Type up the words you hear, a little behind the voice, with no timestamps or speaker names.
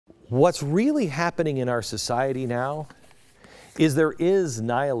what's really happening in our society now is there is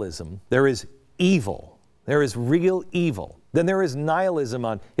nihilism, there is evil, there is real evil. Then there is nihilism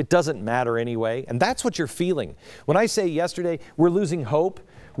on, it doesn't matter anyway, and that's what you're feeling. When I say yesterday, we're losing hope,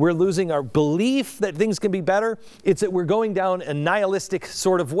 we're losing our belief that things can be better, it's that we're going down a nihilistic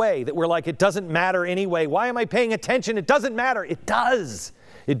sort of way, that we're like, it doesn't matter anyway. Why am I paying attention? It doesn't matter. It does.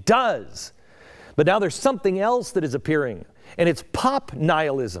 It does. But now there's something else that is appearing, and it's pop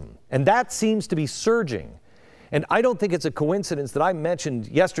nihilism, and that seems to be surging. And I don't think it's a coincidence that I mentioned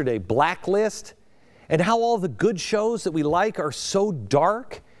yesterday Blacklist, and how all the good shows that we like are so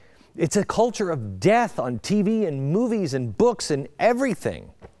dark. It's a culture of death on TV and movies and books and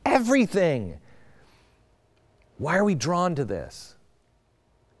everything. Everything. Why are we drawn to this?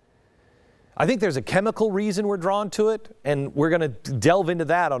 I think there's a chemical reason we're drawn to it, and we're going to delve into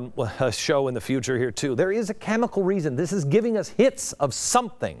that on a show in the future here too. There is a chemical reason. This is giving us hits of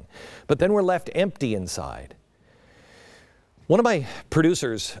something, but then we're left empty inside. One of my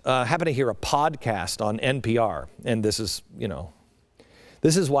producers happened to hear a podcast on NPR, and this is, you know,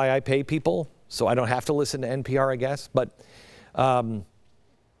 this is why I pay people, so I don't have to listen to NPR, I guess. But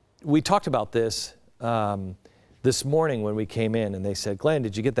we talked about this this morning when we came in, and they said, Glenn,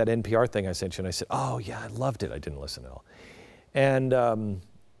 did you get that NPR thing I sent you? And I said, oh, yeah, I loved it. I didn't listen at all. And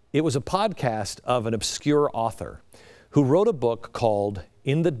it was a podcast of an obscure author who wrote a book called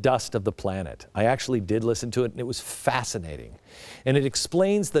In the Dust of the Planet. I actually did listen to it, and it was fascinating. And it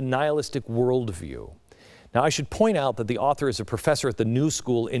explains the nihilistic worldview. Now, I should point out that the author is a professor at the New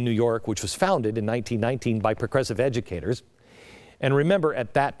School in New York, which was founded in 1919 by progressive educators. And remember,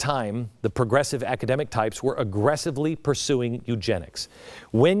 at that time, the progressive academic types were aggressively pursuing eugenics.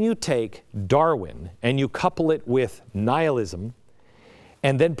 When you take Darwin and you couple it with nihilism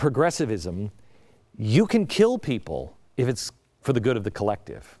and then progressivism, you can kill people if it's for the good of the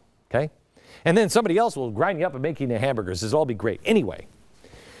collective, okay? And then somebody else will grind you up and make you into hamburgers. This will all be great. Anyway,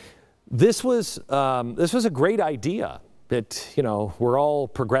 this was a great idea that, you know, we're all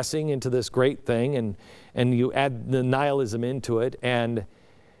progressing into this great thing, and you add the nihilism into it, and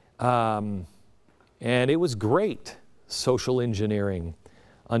it was great social engineering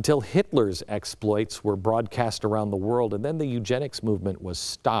until Hitler's exploits were broadcast around the world, and then the eugenics movement was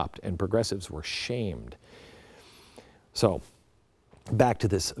stopped and progressives were shamed. So, back to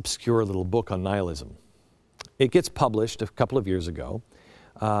this obscure little book on nihilism. It gets published a couple of years ago.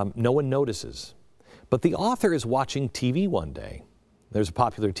 No one notices. But the author is watching TV one day. There's a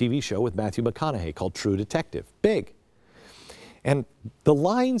popular TV show with Matthew McConaughey called True Detective. Big. And the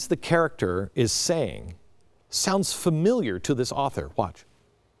lines the character is saying sounds familiar to this author. Watch.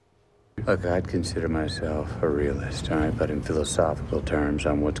 Look, I'd consider myself a realist, all right? But in philosophical terms,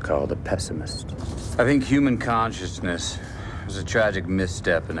 I'm what's called a pessimist. I think human consciousness was a tragic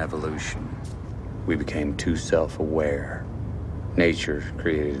misstep in evolution. We became too self-aware. Nature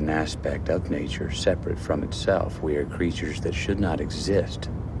created an aspect of nature separate from itself. We are creatures that should not exist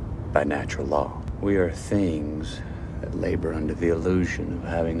by natural law. We are things that labor under the illusion of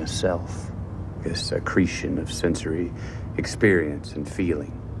having a self, this accretion of sensory experience and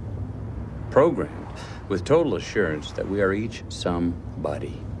feeling, programmed with total assurance that we are each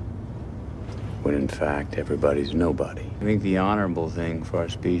somebody, when in fact everybody's nobody. I think the honorable thing for our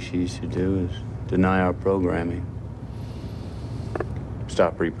species to do is deny our programming.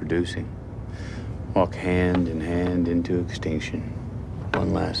 Stop reproducing. Walk hand in hand into extinction.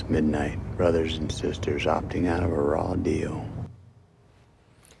 One last midnight, brothers and sisters opting out of a raw deal.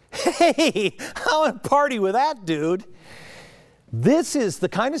 Hey, I want to party with that, dude. This is the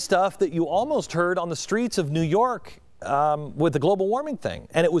kind of stuff that you almost heard on the streets of New York with the global warming thing.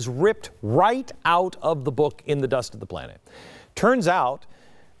 And it was ripped right out of the book In the Dust of the Planet. Turns out,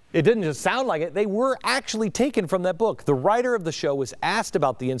 it didn't just sound like it, they were actually taken from that book. The writer of the show was asked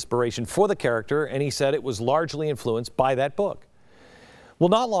about the inspiration for the character, and he said it was largely influenced by that book. Well,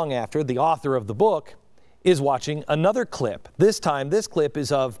 not long after, the author of the book is watching another clip. This time, this clip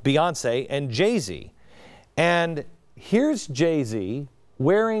is of Beyonce and Jay-Z. And here's Jay-Z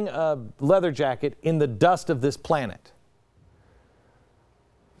wearing a leather jacket in the dust of this planet.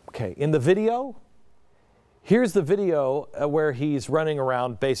 Okay, in the video, here's the video where he's running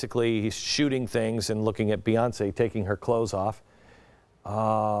around, basically he's shooting things and looking at Beyonce taking her clothes off.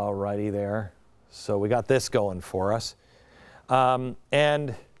 Alrighty there. So we got this going for us.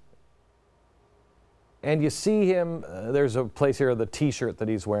 And you see him, there's a place here of the t-shirt that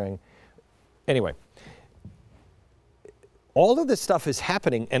he's wearing. Anyway, all of this stuff is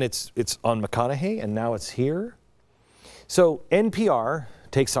happening, and it's on McConaughey, and now it's here. So NPR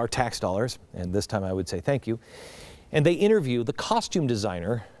takes our tax dollars, and this time I would say thank you, and they interview the costume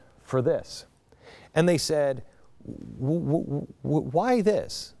designer for this. And they said, why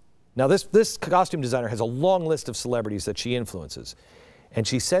this? Now this costume designer has a long list of celebrities that she influences. And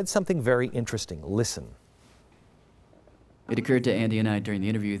she said something very interesting. Listen. It occurred to Andy and I during the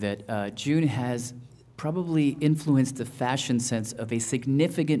interview that June has probably influenced the fashion sense of a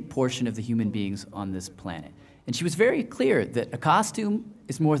significant portion of the human beings on this planet. And she was very clear that a costume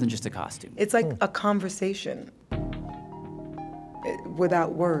is more than just a costume. It's like a conversation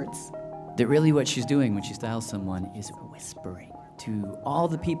without words. That really what she's doing when she styles someone is whispering to all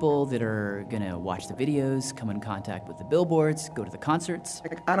the people that are gonna watch the videos, come in contact with the billboards, go to the concerts.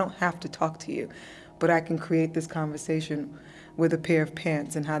 Like, I don't have to talk to you, but I can create this conversation with a pair of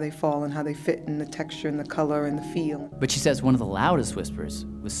pants and how they fall and how they fit and the texture and the color and the feel. But she says one of the loudest whispers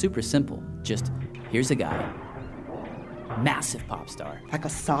was super simple. Just, here's a guy, massive pop star. Like a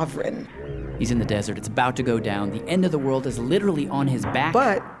sovereign. He's in the desert, it's about to go down, the end of the world is literally on his back.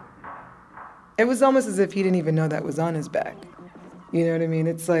 But it was almost as if he didn't even know that was on his back. You know what I mean?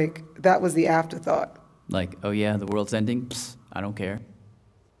 It's like, that was the afterthought. Like, oh yeah, the world's ending? Psst, I don't care.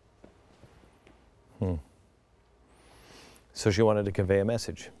 So she wanted to convey a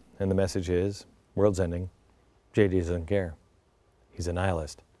message. And the message is, world's ending. JD doesn't care. He's a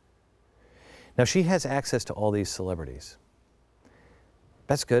nihilist. Now she has access to all these celebrities.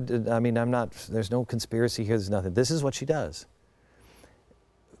 That's good. I mean, there's no conspiracy here, there's nothing. This is what she does.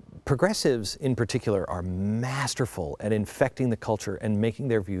 Progressives in particular are masterful at infecting the culture and making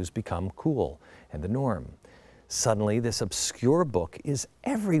their views become cool and the norm. Suddenly this obscure book is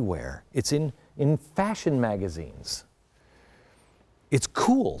everywhere. It's in fashion magazines. It's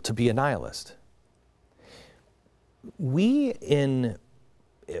cool to be a nihilist. We in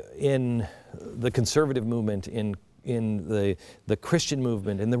the conservative movement, in the Christian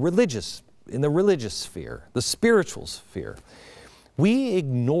movement, in the religious sphere, the spiritual sphere, we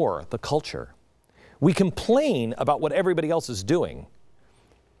ignore the culture. We complain about what everybody else is doing,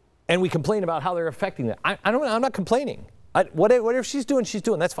 and we complain about how they're affecting that. I'm not complaining. Whatever she's doing,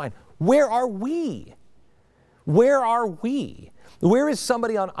 that's fine. Where are we? Where are we? Where is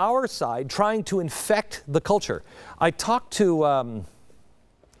somebody on our side trying to infect the culture? I talked to,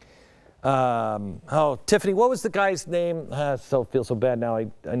 Tiffany, what was the guy's name? I feel so bad now,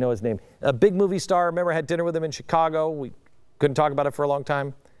 I know his name. A big movie star, remember I had dinner with him in Chicago. We couldn't talk about it for a long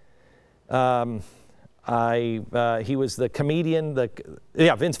time. He was the comedian,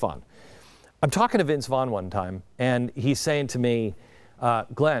 Vince Vaughn. I'm talking to Vince Vaughn one time, and he's saying to me,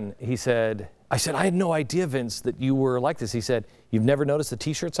 Glenn, I said, I had no idea, Vince, that you were like this. He said, you've never noticed the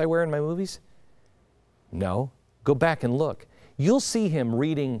t-shirts I wear in my movies? No. Go back and look. You'll see him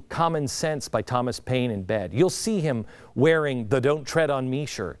reading Common Sense by Thomas Paine in bed. You'll see him wearing the Don't Tread on Me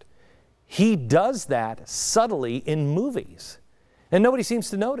shirt. He does that subtly in movies, and nobody seems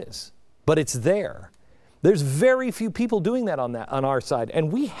to notice, but it's there. There's very few people doing that on our side,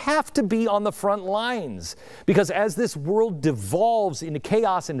 and we have to be on the front lines, because as this world devolves into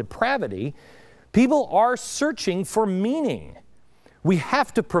chaos and depravity, people are searching for meaning. We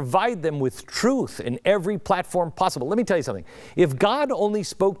have to provide them with truth in every platform possible. Let me tell you something. If God only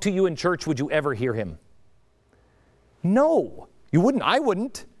spoke to you in church, would you ever hear him? No, you wouldn't. I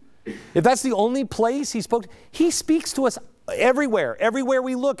wouldn't. If that's the only place he spoke, he speaks to us everywhere. Everywhere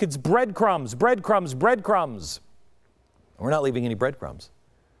we look, it's breadcrumbs, breadcrumbs, breadcrumbs. We're not leaving any breadcrumbs.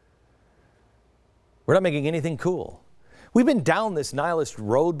 We're not making anything cool. We've been down this nihilist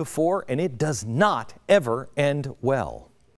road before, and it does not ever end well.